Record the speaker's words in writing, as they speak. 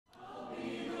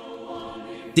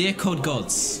Dear CoD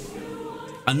gods,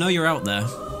 I know you're out there.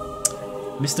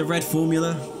 Mr. Red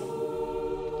Formula,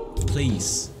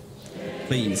 please,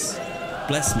 please,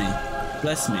 bless me,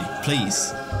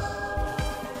 please.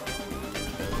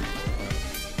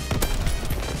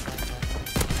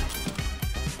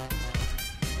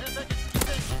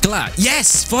 Glad.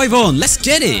 Yes, 5 on. Let's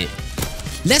get it.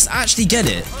 Let's actually get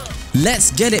it.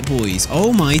 Let's get it, boys.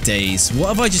 Oh my days. What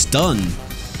have I just done?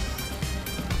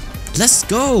 Let's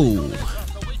go.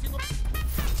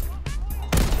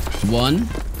 1.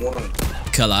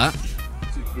 Collat.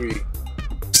 2, 3.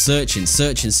 Searching.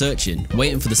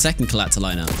 Waiting for the second collat to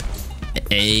line up.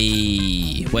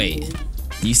 Hey, wait.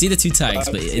 You see the 2 tags,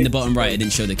 but in the bottom right, it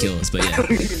didn't show the kills. But yeah. I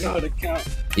don't even know how to count.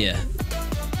 Yeah.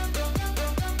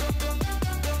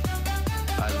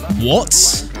 What?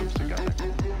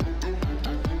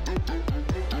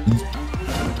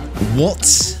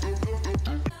 What?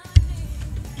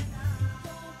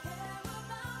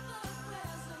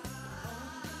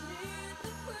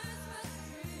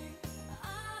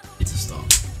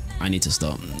 I need to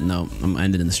stop. No, I'm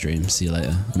ending the stream. See you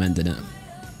later. I'm ending it.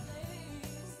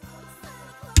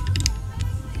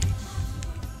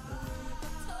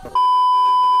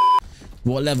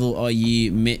 What level are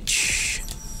you, Mitch?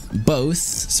 Both.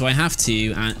 So I have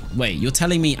to. Wait, you're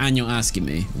telling me and you're asking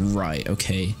me. Right,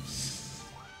 okay.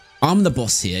 I'm the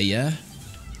boss here, yeah?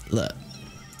 Look.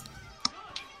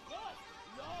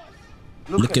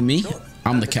 Look at me.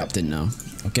 I'm the captain now,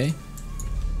 okay?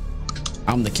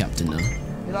 I'm the captain now.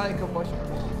 I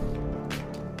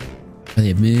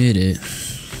admit it.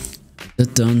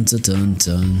 Dun dun dun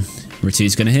dun.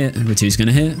 Ratu's gonna hit. Ratu's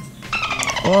gonna hit.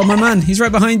 Oh my man, he's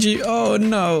right behind you. Oh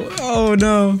no. Oh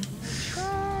no.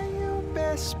 Try your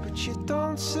best, but you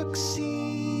don't succeed.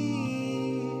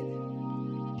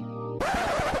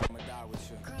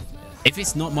 If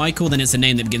it's not Michael, then it's a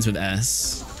name that begins with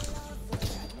S.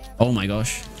 Oh my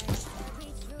gosh.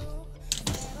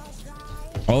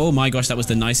 Oh my gosh, that was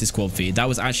the nicest quad feed. That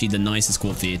was actually the nicest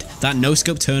quad feed. That no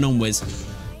scope turn on was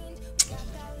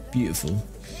beautiful.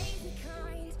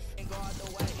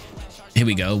 Here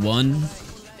we go. 1.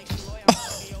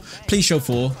 Oh, please show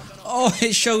 4. Oh,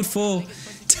 it showed 4.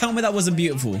 Tell me that wasn't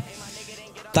beautiful.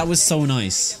 That was so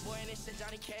nice.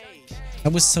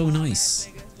 That was so nice.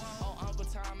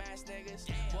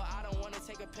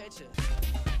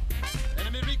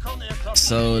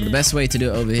 So the best way to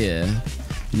do it over here,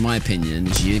 in my opinion,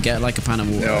 is you get like a pan of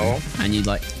water and you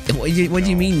like. What do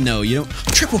you mean no? You don't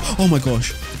triple. Oh my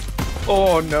gosh.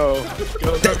 Oh no.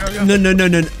 No,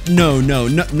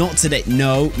 not today.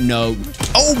 No.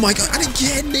 Oh my god. And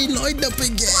again, they lined up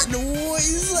again. What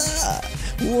is that?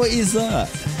 What is that?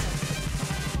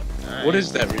 What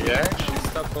is that reaction?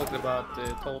 Stop talking about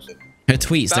the Tulsa. Her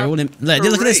tweets, they're all in. Look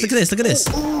at this.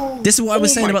 This is what I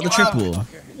was saying about the triple.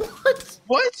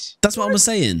 What? That's what I was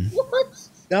saying. What?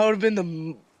 That would have been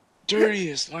the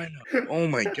dirtiest lineup. Oh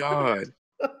my god.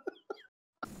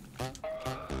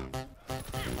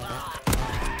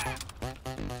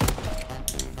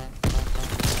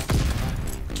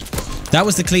 That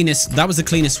was the cleanest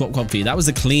swap quad feed. That was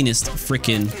the cleanest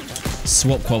freaking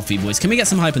swap quad feed, boys. Can we get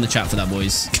some hype in the chat for that,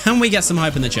 boys? Can we get some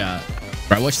hype in the chat?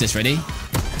 Right, watch this. Ready?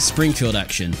 Springfield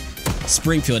action.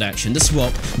 Springfield action. The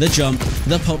swap, the jump,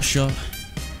 the pop shot.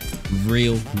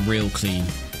 Real clean.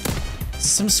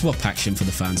 Some swap action for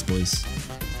the fans, boys.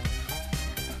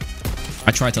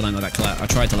 I tried to line up that collab. I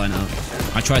tried to line it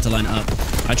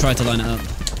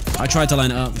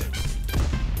up.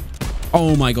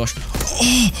 Oh my gosh.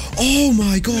 Oh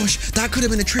my gosh. That could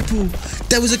have been a triple.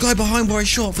 There was a guy behind where I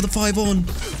shot for the 5 on.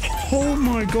 Oh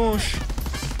my gosh.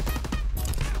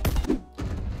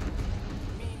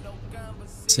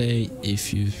 Say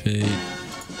if you fake.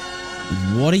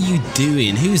 What are you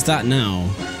doing? Who's that now?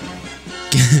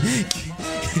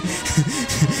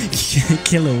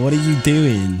 Killer, what are you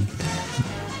doing?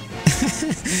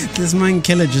 This man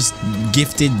Killer just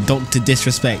gifted Dr.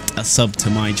 Disrespect a sub to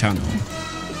my channel.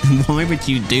 Why would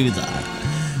you do that?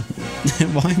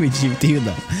 Why would you do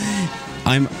that?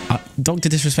 Dr.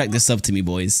 Disrespect this sub to me,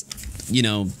 boys. You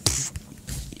know,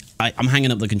 I'm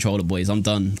hanging up the controller, boys. I'm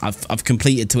done. I've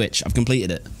completed Twitch. I've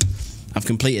completed it.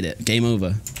 Game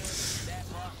over.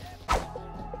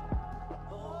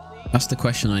 That's the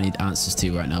question I need answers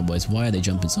to right now, boys. Why are they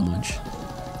jumping so much?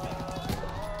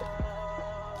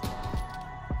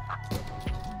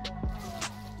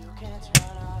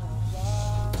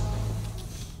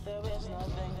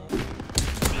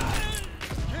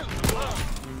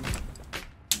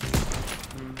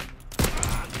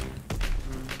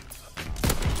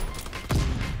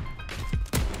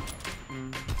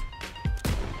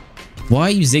 Why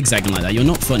are you zigzagging like that? You're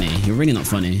not funny. You're really not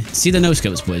funny. See the no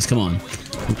scopes, boys. Come on.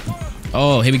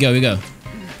 Oh, here we go.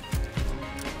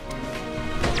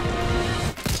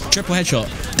 Triple headshot.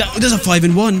 There's a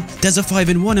 5-in-1. There's a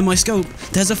 5-in-1 in my scope.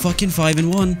 There's a fucking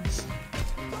 5-in-1.